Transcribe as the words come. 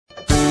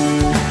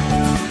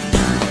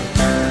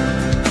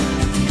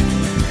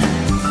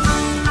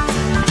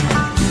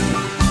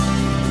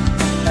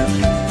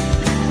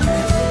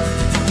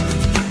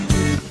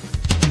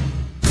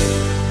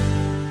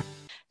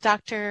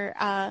Dr.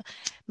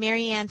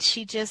 Marianne,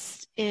 she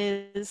just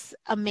is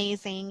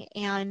amazing,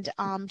 and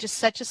just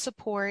such a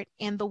support,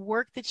 and the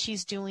work that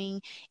she's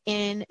doing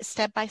in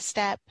Step by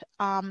Step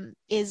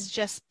is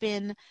just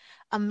been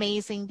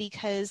amazing,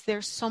 because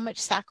there's so much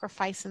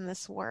sacrifice in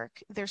this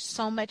work. There's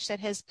so much that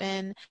has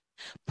been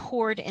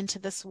poured into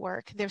this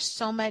work. There's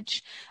so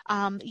much,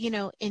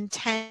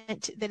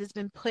 intent that has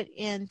been put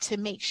in to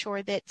make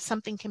sure that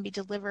something can be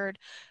delivered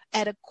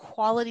at a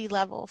quality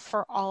level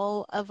for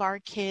all of our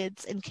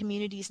kids and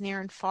communities near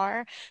and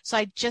far. So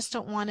I just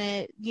don't want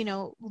to,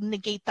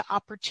 negate the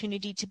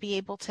opportunity to be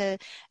able to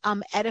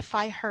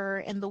edify her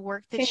in the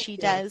work that she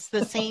does.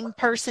 The same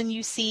person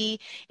you see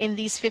in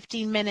these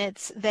 15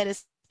 minutes that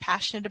is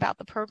passionate about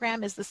the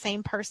program is the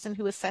same person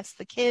who assesses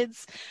the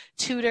kids,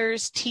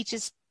 tutors,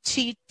 teaches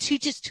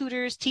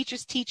tutors,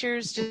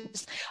 teachers,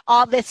 just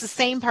all. That's the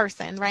same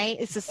person, right?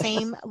 It's the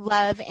same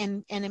love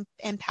and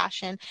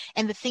passion.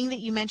 And the thing that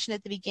you mentioned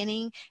at the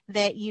beginning,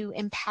 that you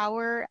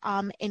empower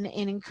and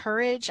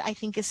encourage, I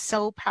think is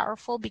so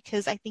powerful,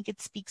 because I think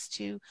it speaks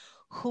to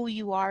who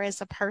you are as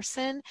a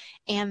person,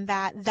 and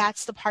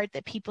that's the part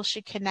that people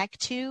should connect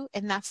to,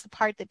 and that's the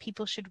part that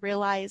people should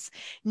realize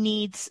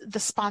needs the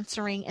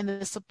sponsoring and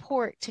the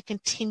support to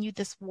continue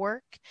this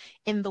work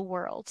in the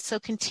world. So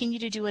continue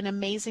to do an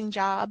amazing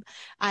job.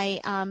 I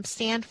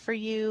stand for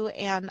you,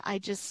 and I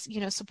just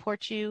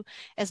support you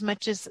as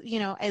much as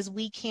as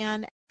we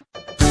can.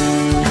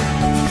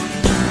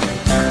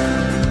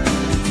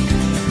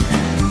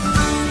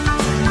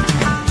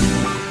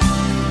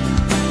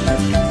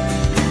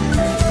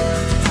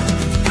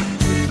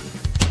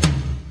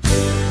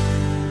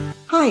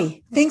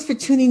 Hi, thanks for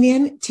tuning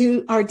in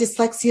to our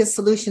Dyslexia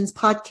Solutions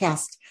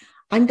podcast.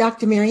 I'm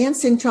Dr. Marianne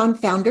Cintron,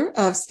 founder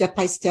of Step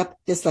by Step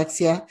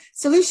Dyslexia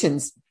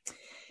Solutions.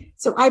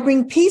 So I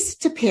bring peace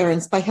to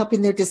parents by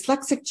helping their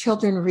dyslexic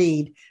children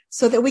read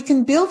so that we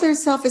can build their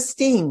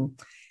self-esteem,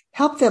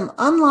 help them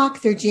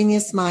unlock their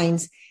genius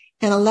minds,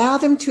 and allow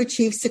them to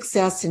achieve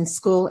success in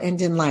school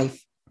and in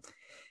life.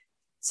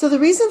 So the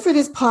reason for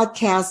this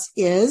podcast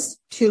is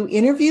to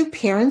interview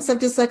parents of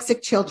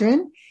dyslexic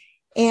children,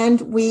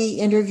 and we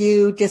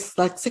interview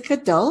dyslexic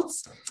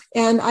adults,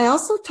 and I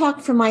also talk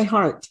from my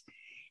heart.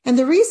 And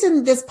the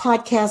reason this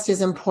podcast is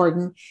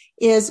important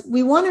is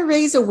we want to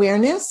raise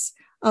awareness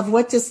of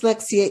what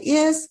dyslexia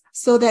is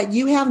so that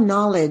you have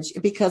knowledge,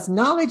 because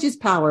knowledge is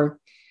power.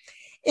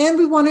 And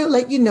we want to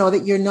let you know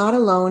that you're not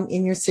alone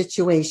in your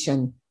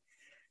situation.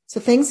 So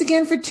thanks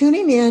again for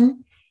tuning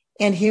in.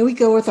 And here we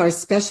go with our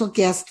special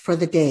guest for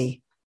the day.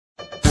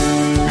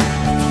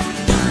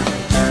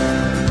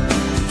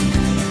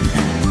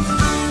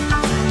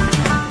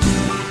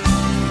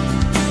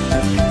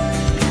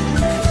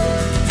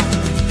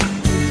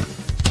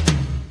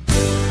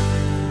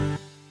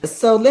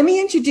 So let me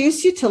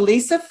introduce you to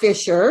Lisa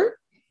Fisher.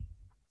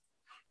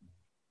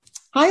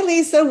 Hi,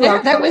 Lisa.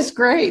 Welcome. That was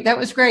great.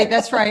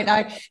 That's right.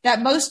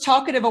 That most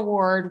talkative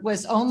award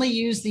was only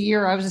used the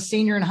year I was a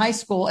senior in high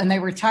school, and they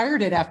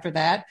retired it after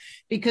that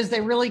because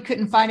they really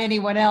couldn't find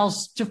anyone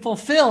else to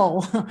fulfill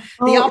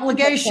the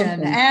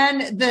obligation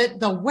and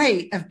the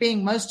weight of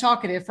being most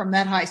talkative from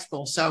that high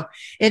school. So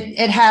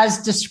it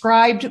has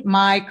described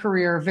my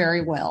career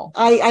very well.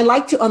 I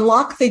like to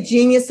unlock the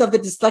genius of the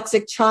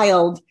dyslexic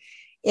child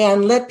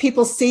and let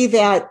people see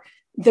that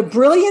the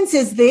brilliance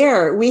is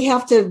there. We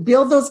have to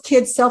build those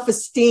kids'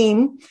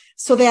 self-esteem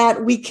so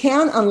that we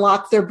can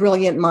unlock their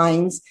brilliant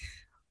minds.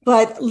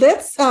 But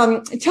let's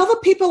tell the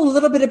people a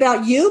little bit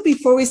about you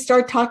before we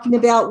start talking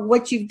about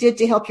what you did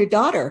to help your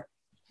daughter.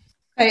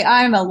 Hey,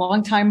 I'm a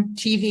longtime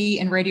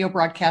TV and radio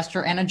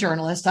broadcaster and a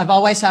journalist. I've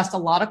always asked a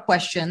lot of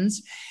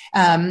questions.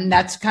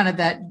 That's kind of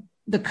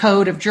the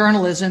code of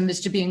journalism,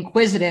 is to be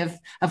inquisitive.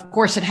 Of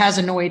course, it has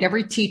annoyed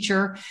every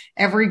teacher,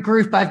 every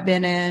group I've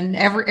been in,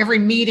 every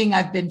meeting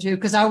I've been to,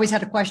 because I always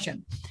had a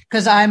question,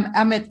 because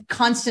I'm a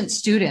constant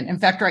student. In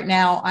fact, right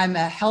now I'm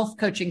a health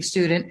coaching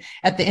student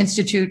at the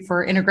Institute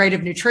for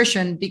Integrative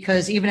Nutrition,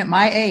 because even at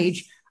my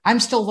age,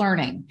 I'm still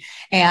learning.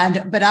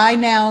 But I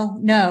now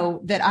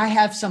know that I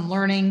have some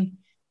learning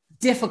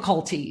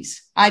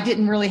difficulties. I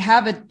didn't really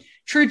have a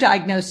true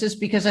diagnosis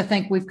because I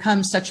think we've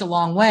come such a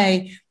long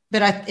way.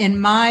 But in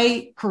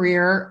my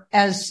career,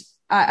 as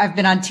I've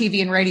been on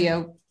TV and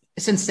radio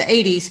since the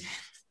 80s,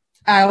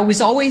 I was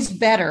always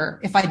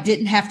better if I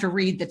didn't have to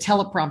read the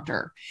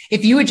teleprompter.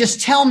 If you would just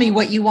tell me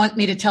what you want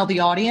me to tell the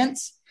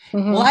audience,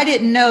 well, I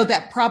didn't know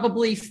that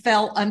probably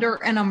fell under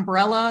an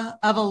umbrella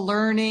of a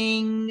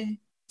learning.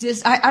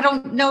 I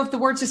don't know if the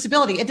word's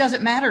disability. It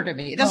doesn't matter to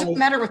me. It doesn't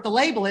matter what the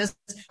label is.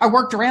 I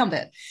worked around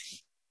it.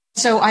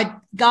 So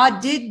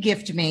God did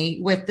gift me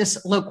with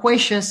this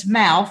loquacious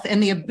mouth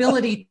and the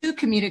ability to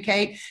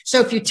communicate. So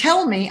if you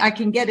tell me, I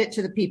can get it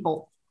to the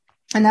people.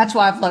 And that's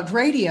why I've loved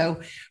radio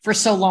for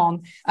so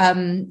long.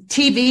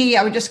 TV,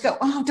 I would just go,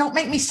 oh, don't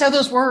make me say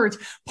those words.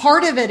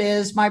 Part of it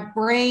is my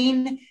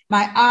brain,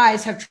 my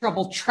eyes have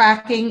trouble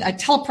tracking. A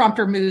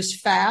teleprompter moves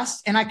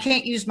fast and I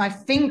can't use my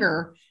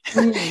finger.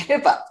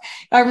 If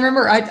I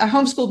remember, I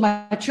homeschooled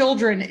my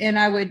children, and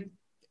I would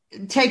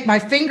take my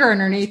finger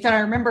underneath. And I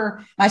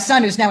remember my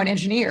son, who's now an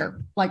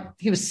engineer, like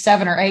he was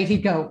 7 or 8,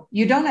 he'd go,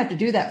 "You don't have to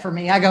do that for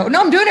me." I go,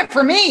 "No, I'm doing it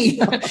for me."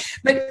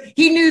 But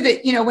he knew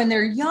that, when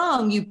they're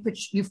young,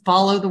 you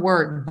follow the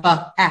word,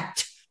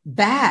 act,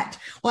 that.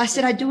 Well, I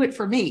said, I do it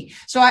for me.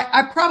 So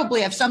I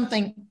probably have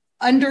something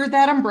under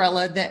that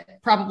umbrella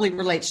that probably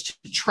relates to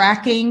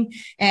tracking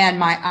and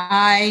my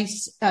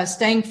eyes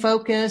staying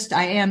focused.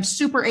 I am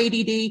super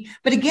ADD,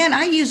 but again,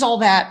 I use all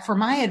that for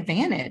my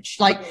advantage.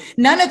 Like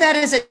none of that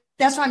is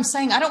that's why I'm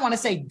saying I don't want to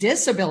say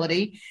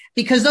disability,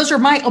 because those are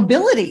my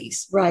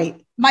abilities.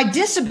 Right. My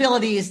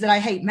disability is that I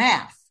hate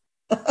math.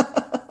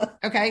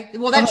 Okay.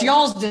 Well, that's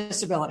y'all's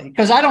disability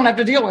because I don't have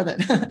to deal with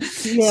it.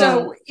 Yeah.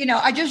 So,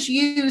 I just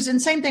use,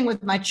 and same thing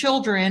with my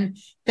children,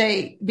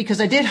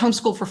 because I did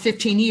homeschool for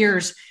 15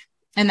 years.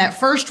 And that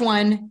first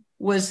one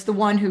was the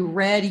one who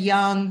read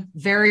young,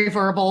 very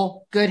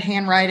verbal, good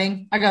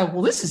handwriting. I go,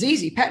 well, this is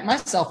easy. Pat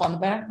myself on the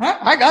back.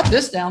 I got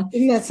this down.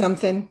 Isn't that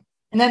something?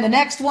 And then the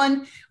next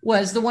one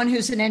was the one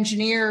who's an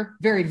engineer,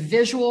 very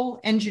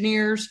visual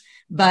engineers,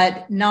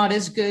 but not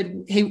as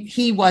good.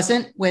 He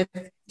wasn't with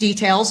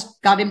details,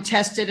 got him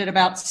tested at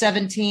about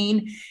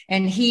 17,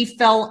 and he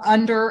fell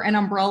under an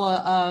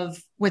umbrella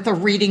with a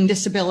reading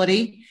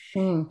disability.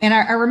 And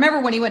I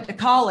remember when he went to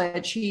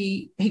college,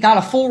 he got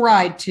a full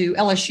ride to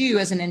LSU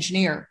as an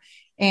engineer.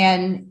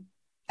 And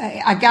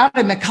I got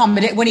him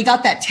accommodated. When he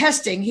got that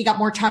testing, he got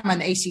more time on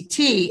the ACT,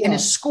 and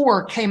his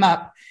score came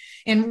up.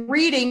 In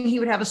reading, he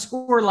would have a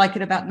score like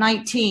at about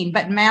 19,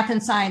 but in math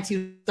and science, he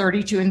was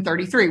 32 and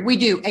 33. We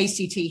do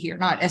ACT here,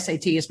 not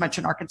SAT as much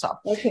in Arkansas.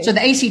 Okay. So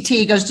the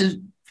ACT goes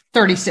to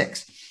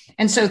 36.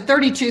 And so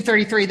 32,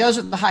 33, those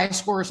are the highest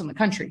scores in the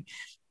country.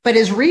 But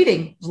his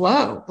reading was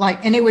low,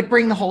 and it would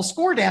bring the whole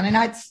score down.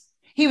 And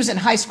he was in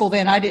high school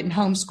then. I didn't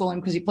homeschool him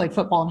because he played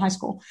football in high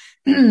school.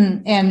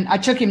 And I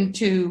took him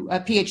to a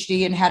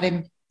PhD and had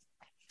him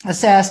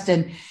assessed.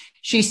 And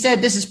she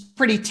said, this is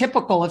pretty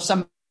typical of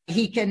somebody.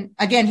 He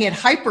had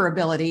hyper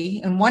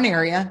ability in one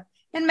area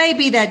and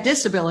maybe that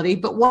disability.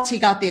 But once he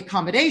got the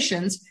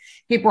accommodations,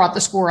 he brought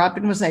the score up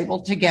and was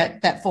able to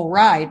get that full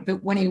ride.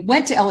 But when he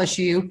went to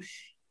LSU,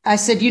 I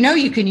said,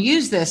 you can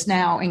use this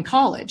now in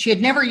college. He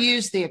had never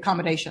used the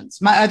accommodations.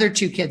 My other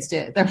 2 kids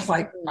did. They're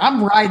like,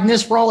 I'm riding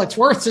this for all it's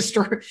worth,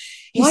 sister.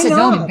 He Why said,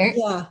 not? No,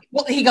 yeah.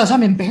 Well, he goes,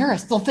 I'm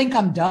embarrassed. They'll think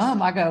I'm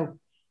dumb. I go,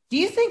 do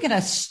you think in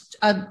a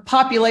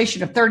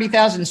population of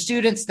 30,000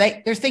 students,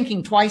 they're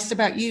thinking twice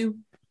about you?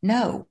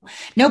 No,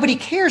 nobody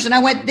cares. And I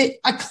went,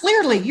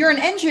 clearly you're an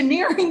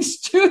engineering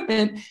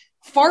student,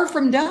 far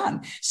from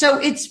dumb. So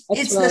it's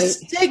right. The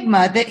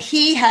stigma that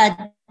he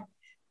had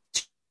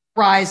to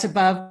rise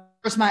above.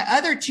 My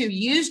other 2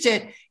 used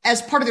it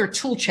as part of their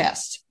tool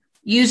chest,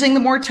 using the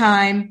more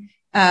time,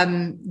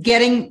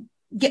 maybe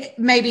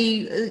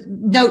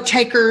note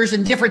takers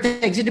and different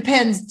things. It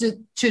depends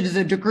to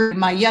the degree.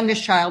 My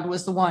youngest child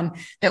was the one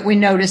that we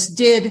noticed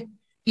did,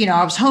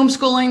 I was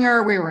homeschooling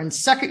her.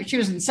 She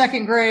was in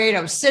 2nd grade.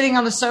 I was sitting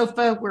on the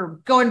sofa. We're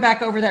going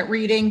back over that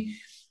reading,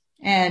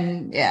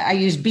 and I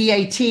used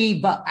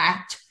BAT, but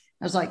act.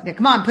 I was like,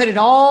 come on, put it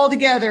all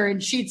together.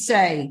 And she'd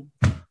say,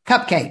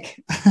 cupcake.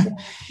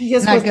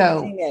 And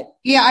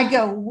I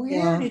go,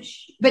 where did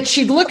she? But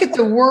she'd look at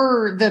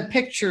the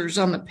pictures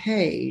on the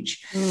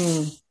page.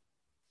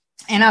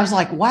 And I was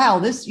like,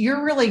 wow,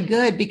 you're really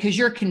good because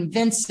you're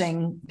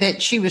convincing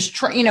that she was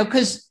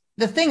because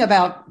the thing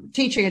about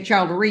teaching a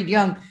child to read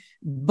young,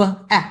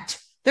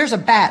 act, there's a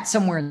bat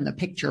somewhere in the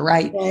picture,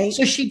 right?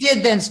 So she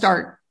did then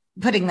start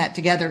putting that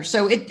together.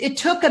 So it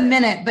took a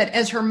minute, but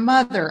as her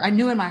mother, I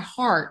knew in my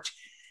heart,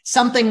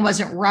 something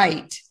wasn't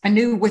right. I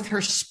knew with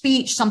her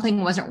speech,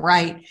 something wasn't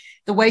right.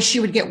 The way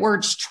she would get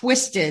words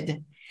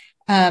twisted,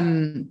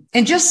 and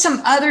just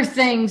some other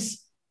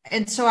things.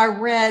 And so I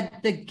read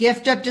The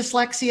Gift of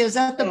Dyslexia. Is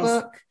that the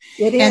book?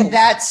 It is. And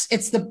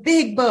it's the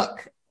big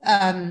book.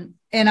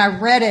 And I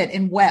read it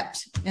and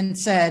wept and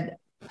said,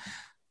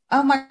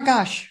 oh my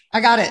gosh,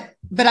 I got it.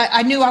 But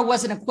I knew I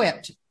wasn't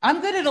equipped. I'm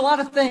good at a lot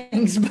of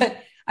things, but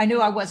I knew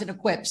I wasn't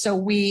equipped. So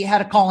we had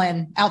to call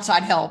in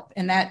outside help,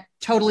 and that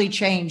totally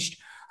changed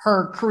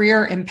her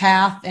career and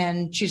path.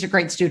 And she's a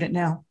great student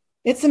now.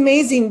 It's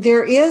amazing.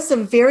 There is a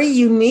very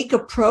unique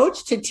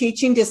approach to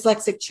teaching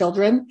dyslexic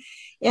children.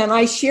 And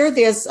I share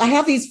this. I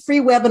have these free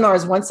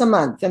webinars once a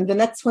month, and the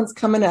next one's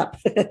coming up.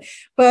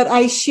 But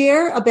I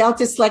share about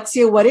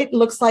dyslexia, what it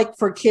looks like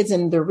for kids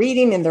in their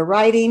reading and their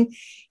writing.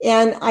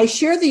 And I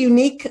share the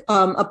unique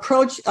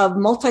approach of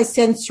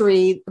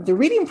multisensory, the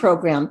reading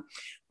program,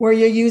 where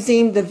you're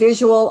using the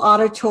visual,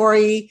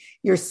 auditory,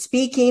 you're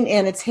speaking,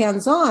 and it's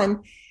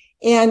hands-on.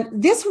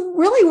 And this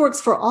really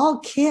works for all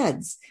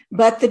kids,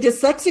 but the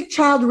dyslexic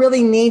child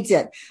really needs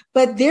it.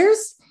 But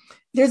there's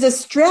a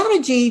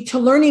strategy to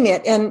learning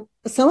it. And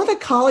some of the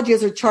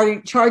colleges are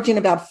charging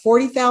about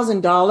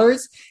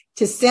 $40,000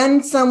 to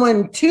send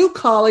someone to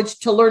college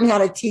to learn how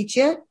to teach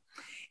it.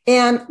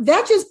 And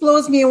that just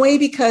blows me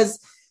away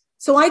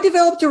so I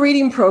developed a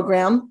reading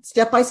program,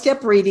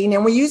 step-by-step reading,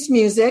 and we use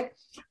music.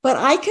 but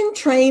I can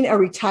train a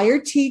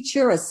retired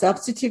teacher, a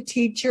substitute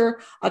teacher,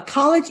 a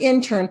college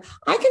intern.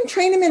 I can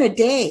train them in a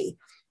day.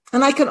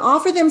 And I can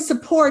offer them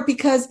support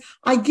because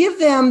I give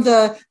them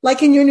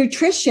like in your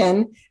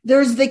nutrition,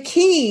 there's the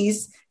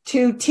keys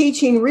to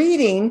teaching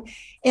reading.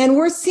 And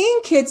we're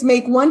seeing kids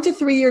make 1 to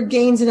 3 year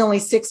gains in only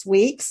 6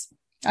 weeks.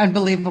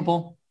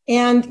 Unbelievable.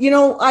 And,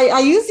 I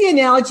use the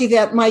analogy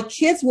that my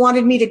kids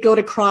wanted me to go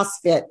to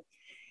CrossFit.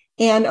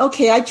 And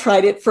okay, I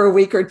tried it for a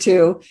week or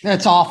two.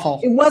 That's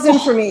awful. It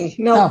wasn't for me.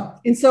 No. Oh.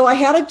 And so I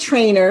had a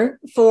trainer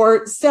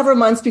for several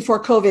months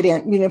before COVID.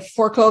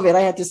 Before COVID,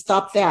 I had to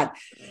stop that.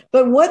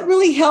 But what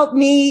really helped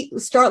me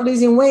start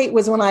losing weight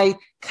was when I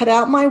cut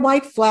out my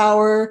white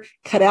flour,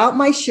 cut out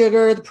my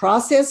sugar, the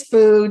processed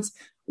foods,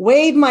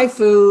 weighed my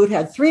food,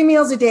 had 3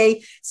 meals a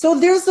day. So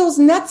there's those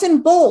nuts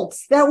and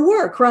bolts that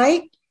work,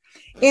 right?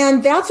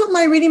 And that's what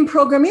my reading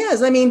program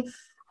is. I mean,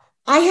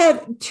 I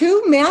had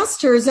 2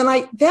 masters,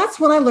 and that's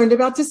when I learned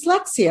about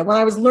dyslexia, when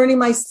I was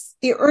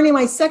earning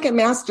my second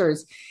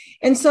master's.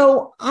 And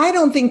so I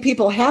don't think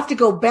people have to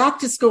go back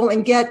to school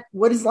and get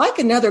what is like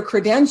another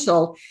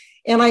credential.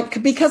 And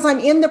because I'm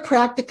in the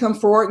practicum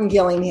for Orton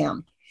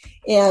Gillingham.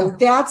 And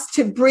that's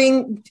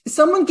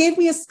someone gave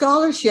me a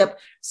scholarship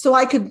so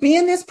I could be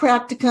in this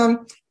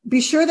practicum,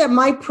 be sure that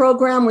my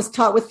program was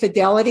taught with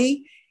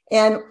fidelity.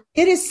 And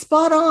it is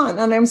spot on.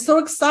 And I'm so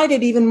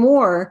excited even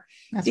more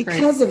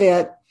because of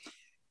it.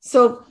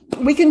 So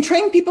we can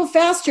train people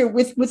faster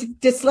with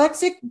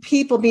dyslexic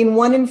people being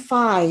 1 in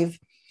 5.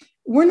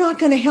 We're not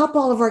going to help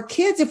all of our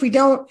kids if we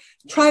don't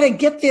try to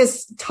get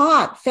this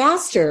taught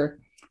faster.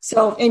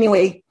 So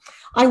anyway,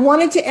 I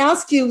wanted to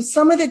ask you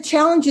some of the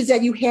challenges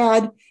that you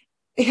had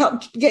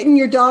getting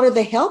your daughter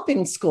the help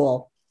in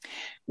school.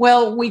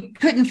 Well, we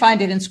couldn't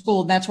find it in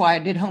school. And that's why I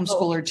did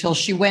homeschool her till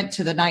she went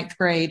to the 9th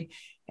grade.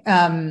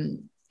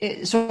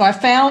 So I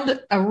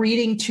found a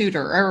reading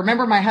tutor. I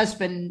remember my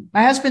husband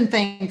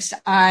thinks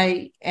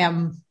I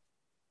am,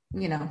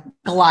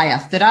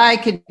 Goliath, that I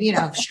could,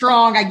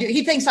 strong.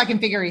 He thinks I can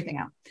figure anything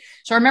out.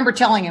 So I remember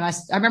telling him, I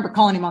remember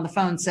calling him on the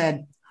phone and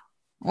said,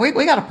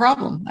 we got a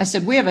problem. I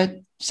said, we have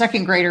a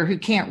 2nd grader who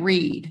can't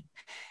read.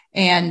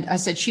 And I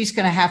said, she's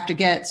going to have to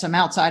get some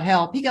outside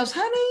help. He goes,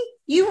 honey,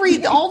 you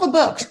read all the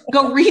books,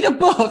 go read a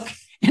book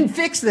and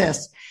fix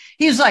this.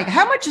 He was like,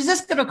 how much is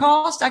this going to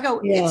cost? I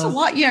go, It's a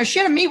lot. She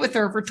had to meet with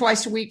her for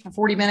twice a week for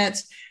 40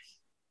 minutes.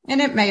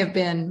 And it may have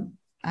been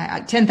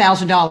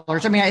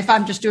 $10,000. I mean, if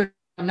I'm just doing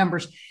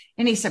numbers.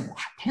 And he said,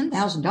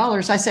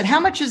 $10,000. I said, how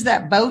much is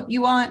that boat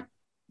you want?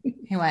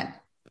 He went,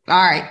 all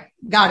right,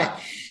 got it.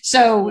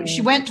 So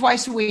she went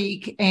twice a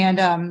week, and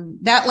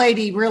that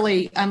lady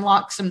really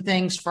unlocked some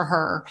things for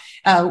her.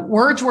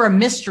 Words were a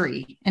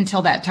mystery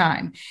until that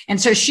time.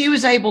 And so she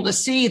was able to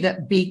see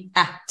that be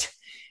act.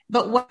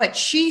 But what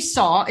she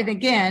saw, and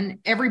again,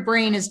 every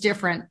brain is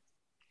different.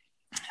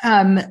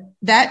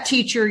 That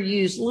teacher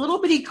used little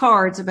bitty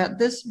cards about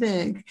this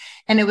big,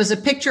 and it was a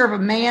picture of a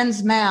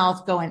man's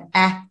mouth going,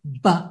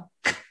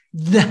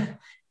 the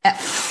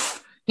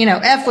F.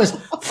 F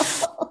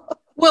was,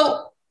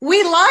 well,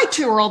 we lied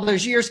to her all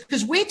those years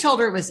because we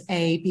told her it was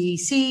A, B,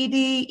 C,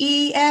 D,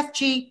 E, F,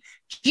 G.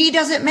 G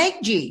doesn't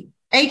make G.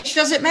 H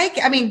doesn't make,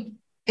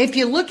 if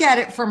you look at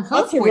it from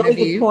her point of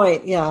view. Good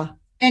point. Yeah.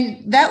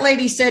 And that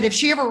lady said if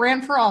she ever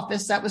ran for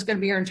office, that was going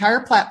to be her entire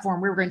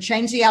platform. We were going to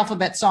change the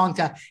alphabet song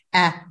to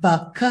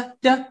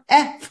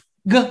A-B-C-D-F,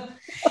 G.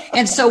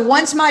 And so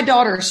once my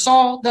daughter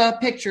saw the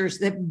pictures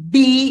that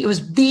B, it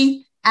was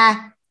B, A,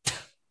 T.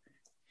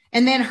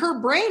 And then her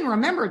brain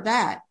remembered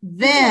that.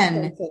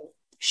 Then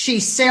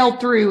she sailed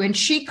through and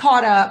she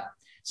caught up.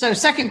 So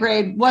 2nd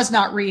grade was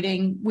not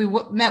reading. We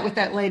met with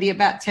that lady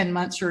about 10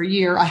 months or a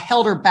year. I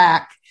held her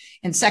back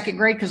in 2nd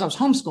grade because I was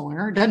homeschooling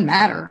her. It doesn't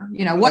matter.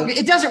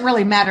 It doesn't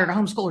really matter to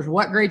homeschoolers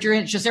what grade you're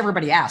in. It's just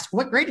everybody asks,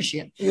 what grade is she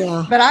in?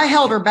 Yeah. But I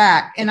held her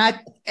back, and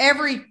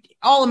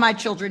all of my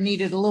children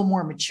needed a little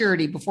more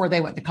maturity before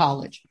they went to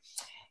college.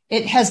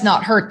 It has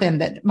not hurt them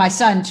that my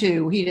son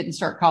too, he didn't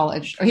start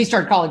college. He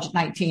started college at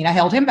 19. I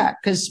held him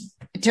back because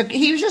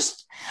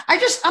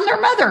I'm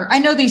their mother. I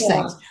know these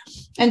things.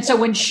 And so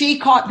when she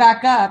caught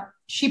back up,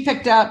 she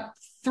picked up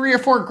 3 or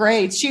 4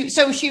 grades. She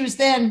was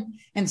then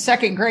in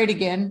 2nd grade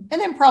again, and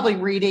then probably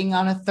reading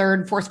on a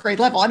 3rd, 4th grade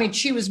level.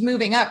 She was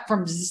moving up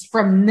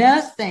from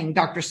nothing,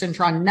 Dr.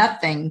 Cintron,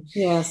 nothing.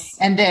 Yes.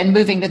 And then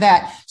moving to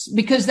that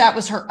because that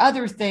was her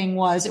other thing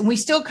was, and we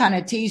still kind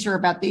of tease her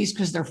about these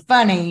because they're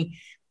funny.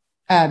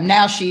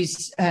 Now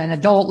she's an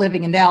adult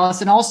living in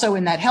Dallas and also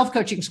in that health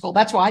coaching school.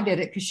 That's why I did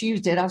it because she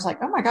used it. I was like,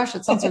 oh my gosh,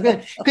 that sounds so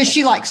good because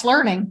she likes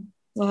learning.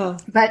 Uh-huh.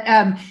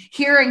 But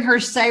hearing her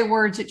say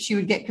words that she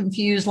would get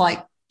confused,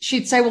 like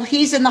she'd say, well,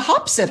 he's in the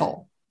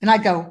hospital. And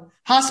I'd go,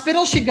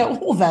 hospital? She'd go,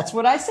 well, that's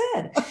what I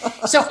said.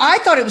 So I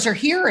thought it was her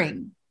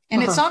hearing,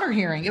 and it's not her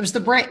hearing. It was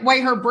the way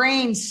her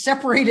brain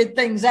separated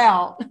things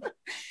out.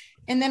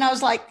 And then I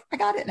was like, I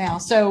got it now.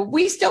 So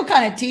we still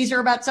kind of tease her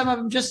about some of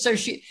them just so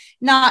she,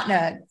 not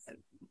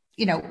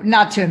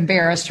to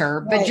embarrass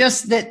her, but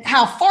just that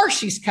how far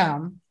she's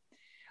come.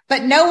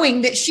 but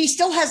knowing that she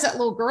still has that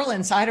little girl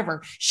inside of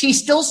her. She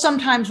still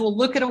sometimes will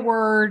look at a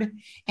word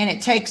and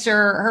it takes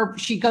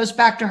she goes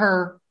back to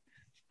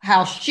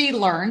how she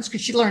learns,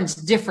 because she learns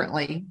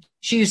differently.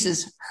 She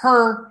uses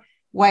her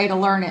way to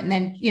learn it. And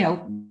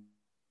then,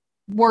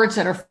 words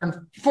that are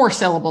from 4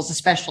 syllables,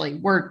 especially,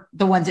 were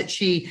the ones that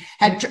she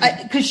had,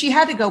 because she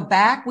had to go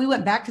back. We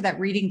went back to that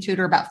reading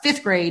tutor about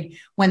 5th grade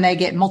when they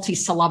get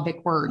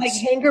multisyllabic words. Like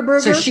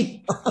Hangerberger?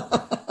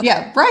 So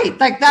yeah, right.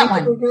 Like that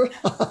one.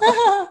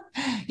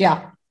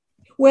 Yeah.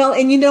 Well,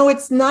 and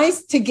it's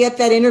nice to get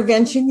that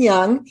intervention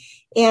young.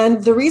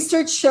 And the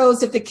research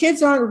shows if the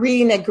kids aren't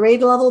reading at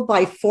grade level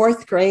by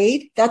 4th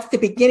grade, that's the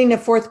beginning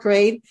of 4th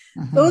grade,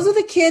 those are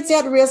the kids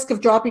at risk of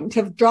drop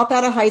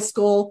out of high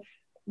school.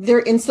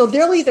 So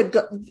they'll either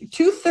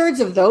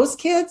 2/3 of those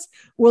kids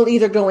will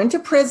either go into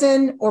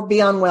prison or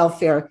be on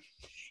welfare.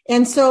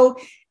 And so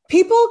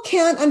people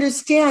can't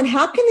understand,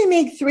 how can they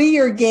make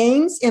 3-year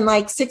gains in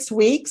like 6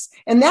 weeks?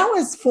 And that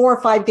was 4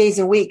 or 5 days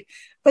a week.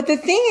 But the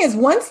thing is,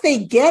 once they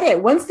get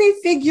it, once they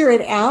figure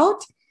it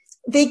out,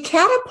 they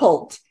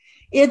catapult.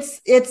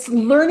 It's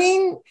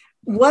learning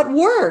what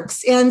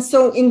works. And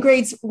so in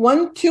grades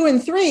 1, 2,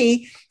 and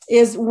 3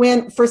 is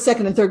when, for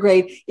 2nd and 3rd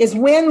grade, is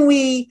when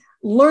we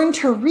learn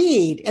to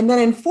read. And then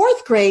in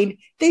 4th grade,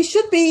 they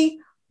should be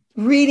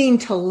reading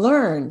to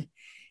learn.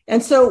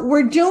 And so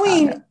we're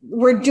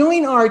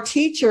doing our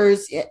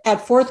teachers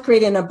at 4th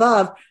grade and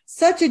above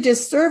such a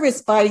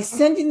disservice by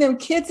sending them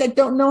kids that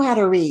don't know how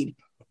to read.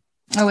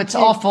 Oh, it's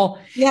awful.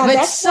 Yeah,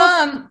 but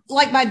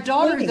like my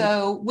daughter,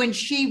 though, when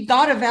she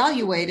got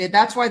evaluated,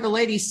 that's why the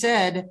lady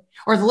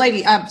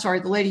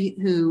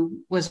who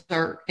was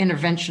our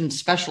intervention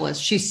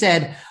specialist, she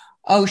said,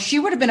 oh, she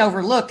would have been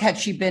overlooked had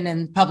she been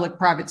in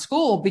private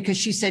school, because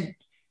she said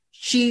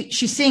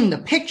she's seeing the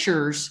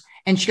pictures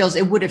and she goes,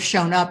 it would have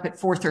shown up at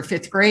 4th or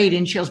 5th grade.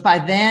 And she goes, by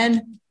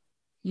then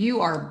you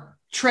are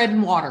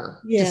treading water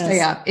to stay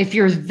up. If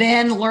you're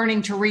then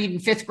learning to read in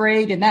 5th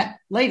grade, and that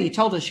lady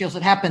told us, she goes,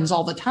 it happens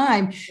all the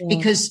time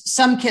because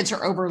some kids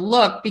are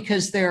overlooked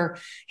because their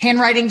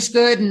handwriting's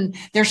good and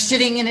they're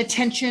sitting in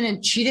attention,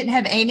 and she didn't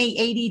have any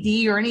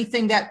ADD or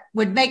anything that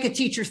would make a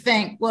teacher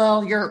think,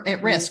 well, you're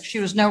at risk. She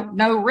was no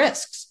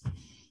risks.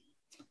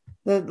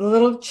 The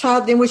little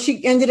child, then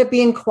she ended up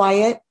being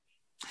quiet.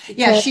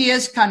 Yeah, she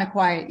is kind of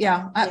quiet.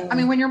 Yeah. I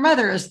mean, when your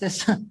mother is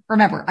this,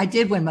 remember, I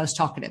did win most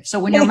talkative. So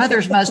when your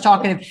mother's most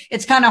talkative,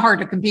 it's kind of hard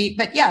to compete.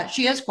 But yeah,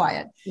 she is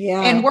quiet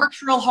and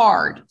works real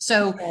hard.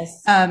 So,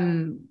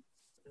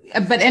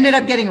 but ended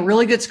up getting a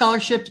really good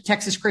scholarship to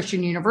Texas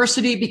Christian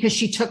University because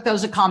she took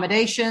those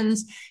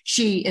accommodations.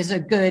 She is a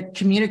good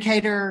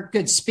communicator,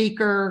 good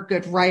speaker,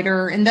 good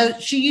writer. And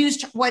she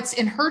used what's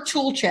in her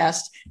tool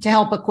chest to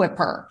help equip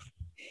her.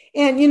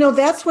 And,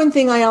 that's one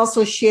thing I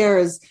also share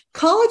is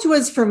college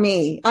was for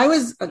me. I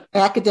was an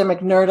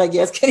academic nerd, I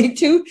guess, getting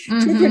two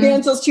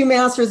credentials, 2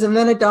 masters, and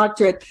then a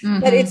doctorate.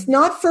 But it's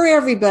not for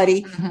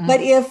everybody.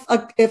 But if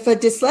a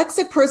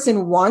dyslexic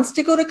person wants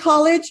to go to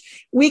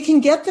college, we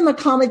can get them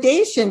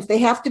accommodations. They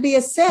have to be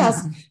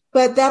assessed,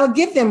 but that'll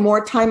give them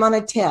more time on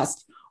a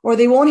test. Or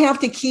they won't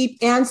have to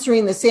keep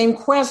answering the same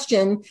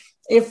question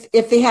if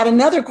they had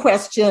another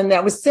question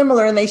that was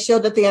similar and they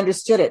showed that they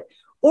understood it.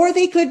 Or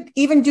they could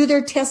even do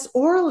their tests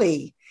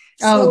orally.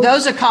 So,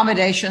 those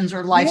accommodations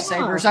are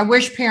lifesavers. I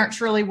wish parents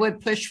really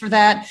would push for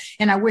that.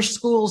 And I wish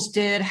schools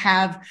did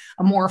have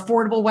a more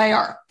affordable way.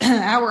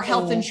 Our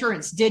health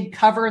insurance did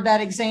cover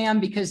that exam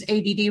because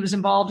ADD was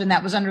involved, and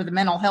that was under the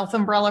mental health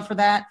umbrella for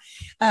that.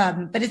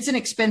 But it's an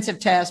expensive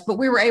test, but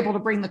we were able to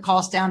bring the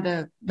cost down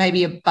to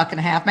maybe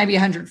 $1.50, maybe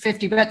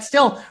 $150, but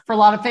still for a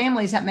lot of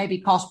families that may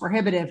be cost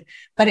prohibitive.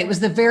 But it was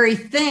the very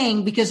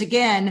thing, because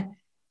again,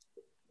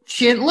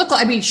 she didn't look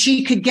like,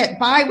 she could get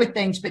by with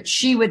things, but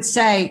she would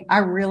say, I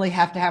really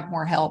have to have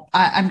more help.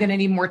 I'm going to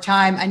need more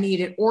time. I need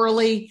it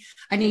orally.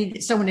 I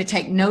need someone to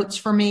take notes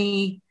for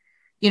me.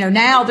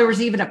 Now there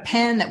was even a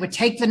pen that would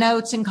take the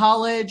notes in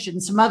college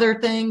and some other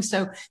things.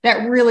 So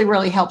that really,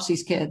 really helps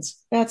these kids.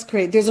 That's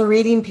great. There's a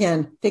reading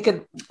pen. They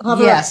could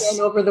hover a pen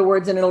over the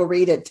words and it'll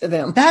read it to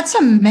them. That's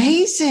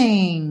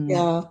amazing.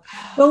 Yeah.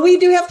 Well, we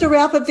do have to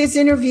wrap up this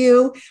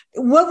interview.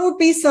 What would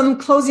be some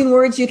closing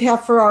words you'd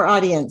have for our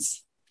audience?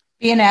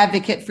 Be an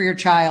advocate for your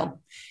child.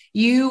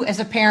 You as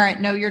a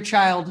parent know your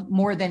child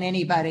more than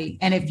anybody.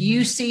 And if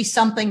you see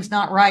something's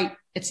not right,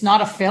 it's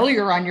not a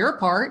failure on your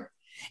part.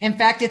 In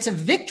fact, it's a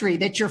victory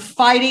that you're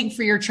fighting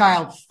for your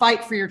child.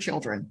 Fight for your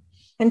children.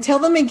 And tell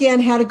them again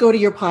how to go to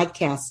your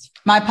podcast.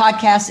 My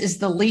podcast is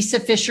the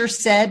Lisa Fisher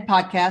Said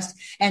podcast,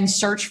 and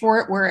search for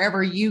it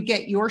wherever you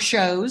get your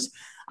shows.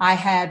 I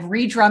had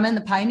Ree Drummond,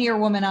 the Pioneer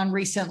Woman, on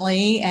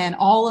recently, and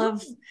all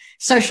of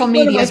social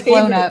media has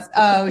blown up.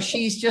 Oh,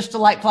 she's just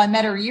delightful. I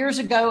met her years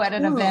ago at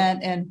an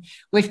event, and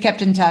we've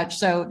kept in touch.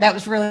 So that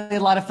was really a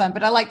lot of fun.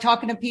 But I like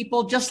talking to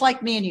people just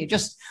like me and you,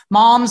 just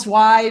moms,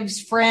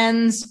 wives,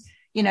 friends,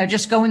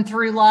 just going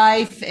through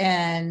life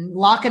and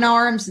locking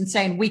arms and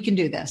saying, we can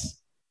do this.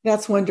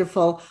 That's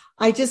wonderful.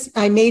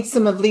 I made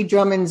some of Lee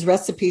Drummond's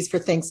recipes for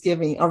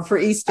Thanksgiving or for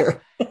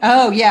Easter.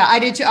 Oh yeah, I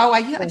did too. Oh,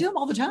 I do them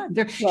all the time.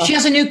 She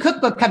has a new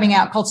cookbook coming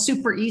out called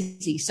Super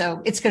Easy.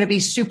 So it's going to be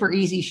super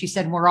easy. She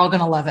said, we're all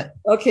going to love it.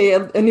 Okay.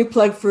 A new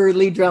plug for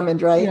Lee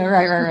Drummond, right? Yeah,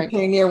 right.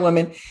 Pioneer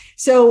woman.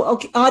 So,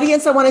 okay,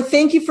 audience, I want to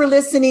thank you for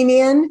listening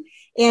in,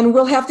 and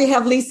we'll have to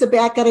have Lisa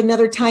back at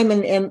another time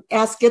and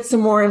get some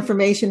more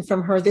information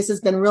from her. This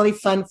has been really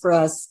fun for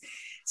us.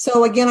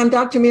 So again, I'm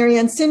Dr.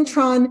 Marianne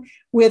Cintron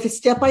with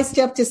Step by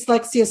Step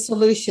Dyslexia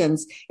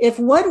Solutions. If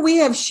what we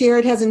have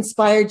shared has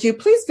inspired you,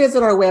 please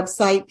visit our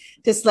website,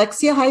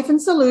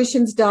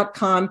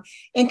 dyslexia-solutions.com,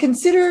 and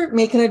consider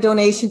making a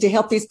donation to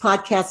help these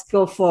podcasts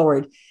go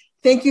forward.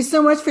 Thank you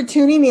so much for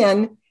tuning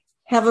in.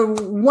 Have a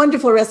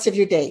wonderful rest of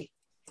your day.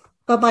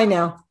 Bye-bye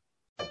now.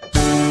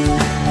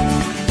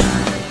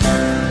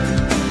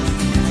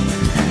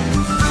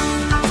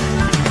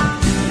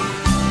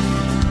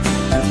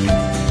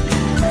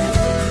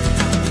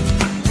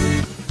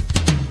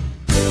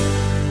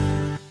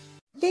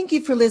 Thank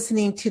you for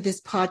listening to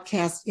this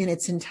podcast in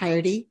its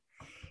entirety.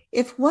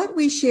 If what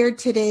we shared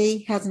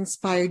today has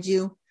inspired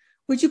you,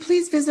 would you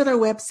please visit our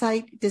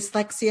website,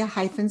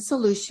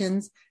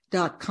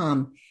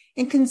 dyslexia-solutions.com,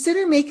 and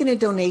consider making a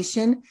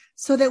donation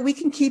so that we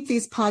can keep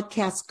these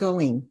podcasts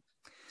going.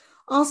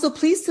 Also,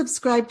 please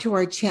subscribe to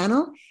our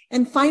channel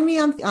and find me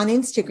on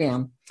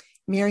Instagram,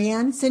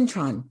 Marianne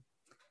Cintron.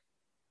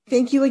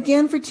 Thank you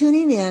again for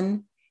tuning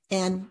in,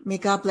 and may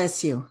God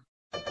bless you.